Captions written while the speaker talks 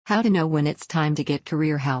How to know when it's time to get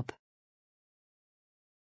career help.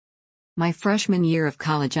 My freshman year of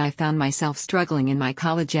college, I found myself struggling in my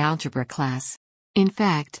college algebra class. In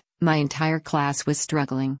fact, my entire class was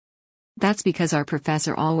struggling. That's because our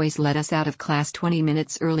professor always let us out of class 20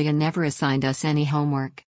 minutes early and never assigned us any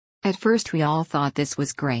homework. At first, we all thought this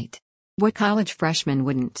was great. What college freshman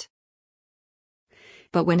wouldn't?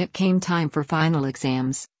 But when it came time for final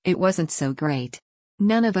exams, it wasn't so great.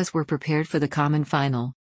 None of us were prepared for the common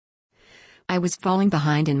final. I was falling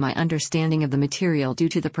behind in my understanding of the material due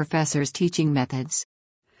to the professor's teaching methods.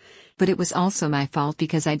 But it was also my fault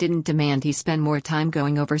because I didn't demand he spend more time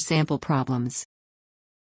going over sample problems.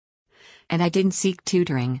 And I didn't seek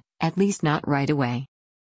tutoring, at least not right away.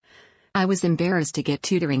 I was embarrassed to get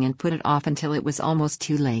tutoring and put it off until it was almost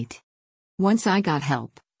too late. Once I got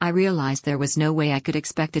help, I realized there was no way I could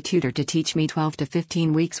expect a tutor to teach me 12 to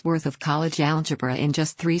 15 weeks worth of college algebra in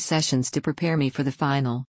just 3 sessions to prepare me for the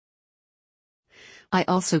final. I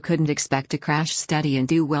also couldn't expect to crash study and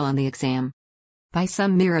do well on the exam. By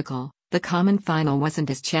some miracle, the common final wasn't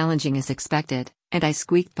as challenging as expected, and I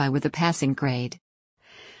squeaked by with a passing grade.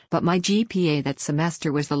 But my GPA that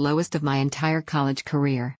semester was the lowest of my entire college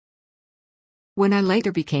career. When I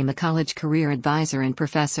later became a college career advisor and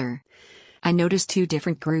professor, I noticed 2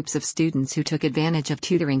 different groups of students who took advantage of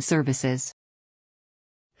tutoring services.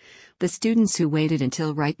 The students who waited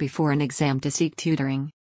until right before an exam to seek tutoring.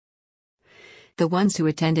 The ones who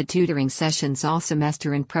attended tutoring sessions all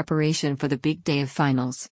semester in preparation for the big day of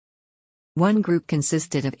finals. One group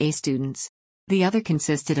consisted of A students. The other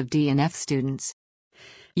consisted of D and F students.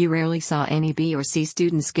 You rarely saw any B or C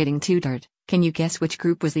students getting tutored. Can you guess which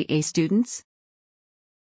group was the A students?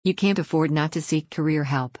 You can't afford not to seek career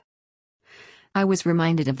help. I was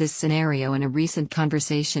reminded of this scenario in a recent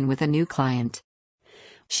conversation with a new client.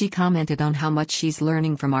 She commented on how much she's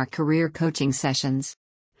learning from our career coaching sessions,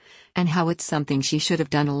 and how it's something she should have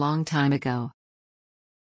done a long time ago.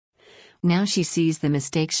 Now she sees the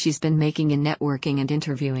mistakes she's been making in networking and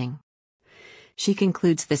interviewing. She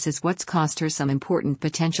concludes this is what's cost her some important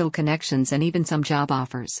potential connections and even some job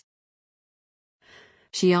offers.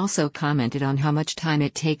 She also commented on how much time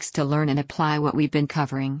it takes to learn and apply what we've been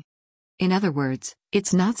covering. In other words,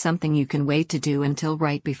 it's not something you can wait to do until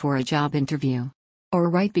right before a job interview, or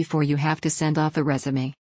right before you have to send off a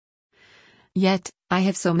resume. Yet, I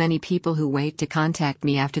have so many people who wait to contact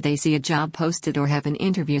me after they see a job posted or have an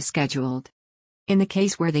interview scheduled. In the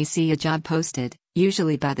case where they see a job posted,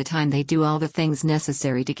 usually by the time they do all the things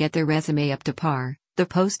necessary to get their resume up to par, the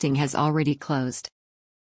posting has already closed.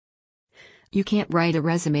 You can't write a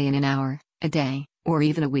resume in an hour, a day, or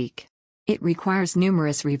even a week. It requires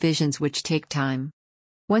numerous revisions which take time.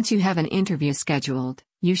 Once you have an interview scheduled,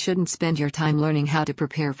 you shouldn't spend your time learning how to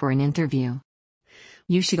prepare for an interview.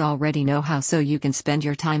 You should already know how, so you can spend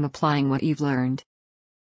your time applying what you've learned.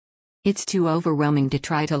 It's too overwhelming to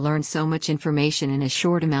try to learn so much information in a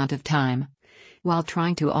short amount of time, while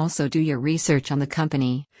trying to also do your research on the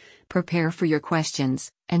company, prepare for your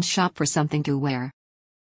questions, and shop for something to wear.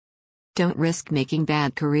 Don't risk making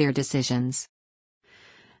bad career decisions.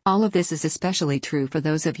 All of this is especially true for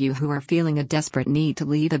those of you who are feeling a desperate need to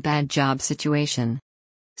leave a bad job situation.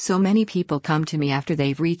 So many people come to me after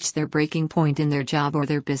they've reached their breaking point in their job or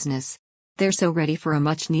their business. They're so ready for a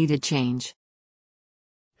much-needed change.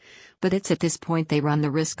 But it's at this point they run the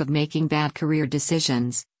risk of making bad career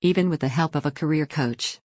decisions, even with the help of a career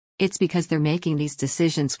coach. It's because they're making these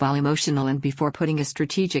decisions while emotional and before putting a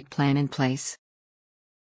strategic plan in place.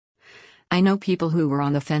 I know people who were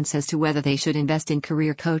on the fence as to whether they should invest in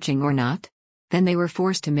career coaching or not. Then they were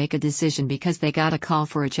forced to make a decision because they got a call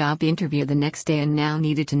for a job interview the next day and now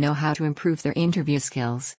needed to know how to improve their interview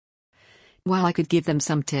skills. While I could give them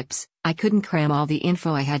some tips, I couldn't cram all the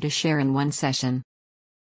info I had to share in one session.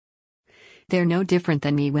 They're no different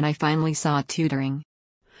than me when I finally saw tutoring.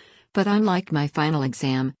 But unlike my final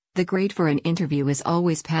exam, the grade for an interview is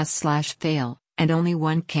always pass/fail, and only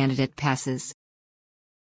one candidate passes.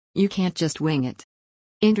 You can't just wing it.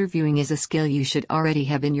 Interviewing is a skill you should already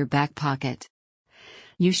have in your back pocket.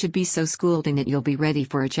 You should be so schooled in it you'll be ready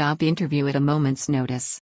for a job interview at a moment's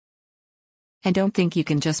notice. And don't think you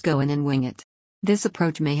can just go in and wing it. This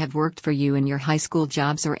approach may have worked for you in your high school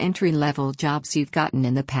jobs or entry-level jobs you've gotten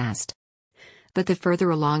in the past. But the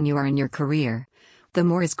further along you are in your career, the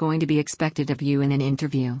more is going to be expected of you in an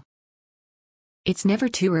interview. It's never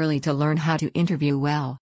too early to learn how to interview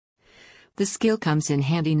well. The skill comes in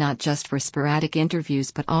handy not just for sporadic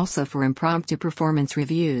interviews but also for impromptu performance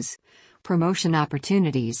reviews, promotion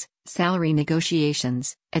opportunities, salary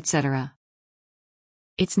negotiations, etc.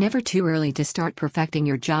 It's never too early to start perfecting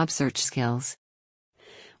your job search skills.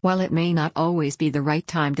 While it may not always be the right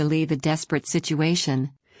time to leave a desperate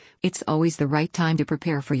situation, it's always the right time to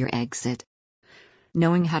prepare for your exit.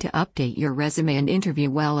 Knowing how to update your resume and interview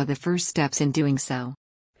well are the first steps in doing so.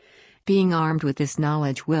 Being armed with this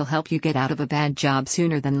knowledge will help you get out of a bad job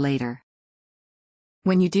sooner than later.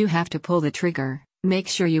 When you do have to pull the trigger, make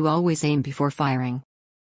sure you always aim before firing.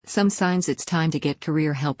 Some signs it's time to get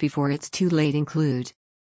career help before it's too late include: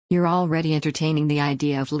 you're already entertaining the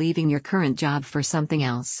idea of leaving your current job for something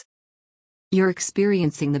else. You're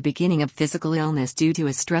experiencing the beginning of physical illness due to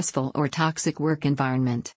a stressful or toxic work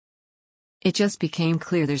environment. It just became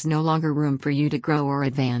clear there's no longer room for you to grow or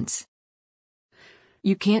advance.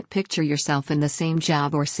 You can't picture yourself in the same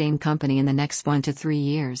job or same company in the next 1 to 3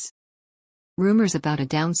 years. Rumors about a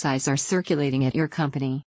downsize are circulating at your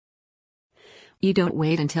company. You don't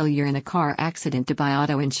wait until you're in a car accident to buy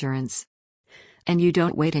auto insurance. And you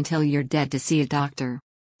don't wait until you're dead to see a doctor.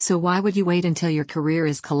 So why would you wait until your career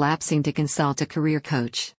is collapsing to consult a career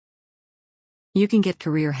coach? You can get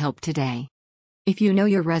career help today. If you know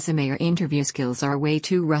your resume or interview skills are way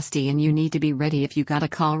too rusty and you need to be ready if you got a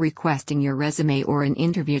call requesting your resume or an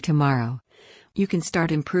interview tomorrow, you can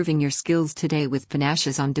start improving your skills today with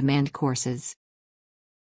paNASH's on-demand courses.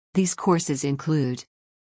 These courses include: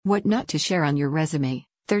 What not to share on your resume,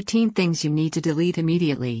 13 things you need to delete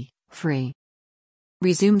immediately, free.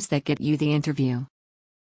 Resumes that get you the interview.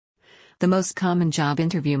 The most common job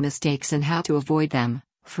interview mistakes and how to avoid them,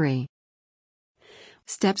 free.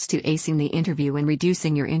 Steps to acing the interview and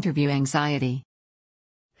reducing your interview anxiety.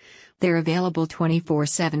 They're available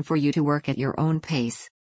 24/7 for you to work at your own pace.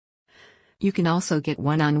 You can also get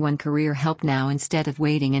one-on-one career help now instead of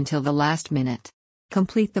waiting until the last minute.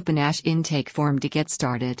 Complete the paNASH intake form to get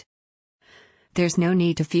started. There's no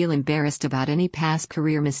need to feel embarrassed about any past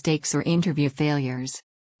career mistakes or interview failures.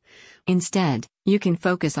 Instead, you can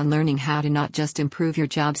focus on learning how to not just improve your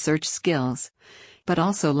job search skills, but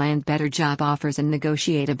also land better job offers and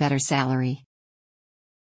negotiate a better salary.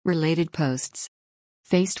 Related posts.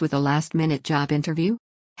 Faced with a last-minute job interview?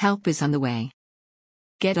 Help is on the way.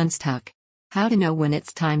 Get unstuck. How to know when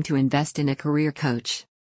it's time to invest in a career coach.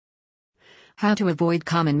 How to avoid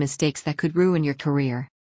common mistakes that could ruin your career.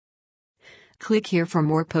 Click here for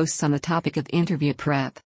more posts on the topic of interview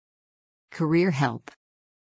prep. Career help.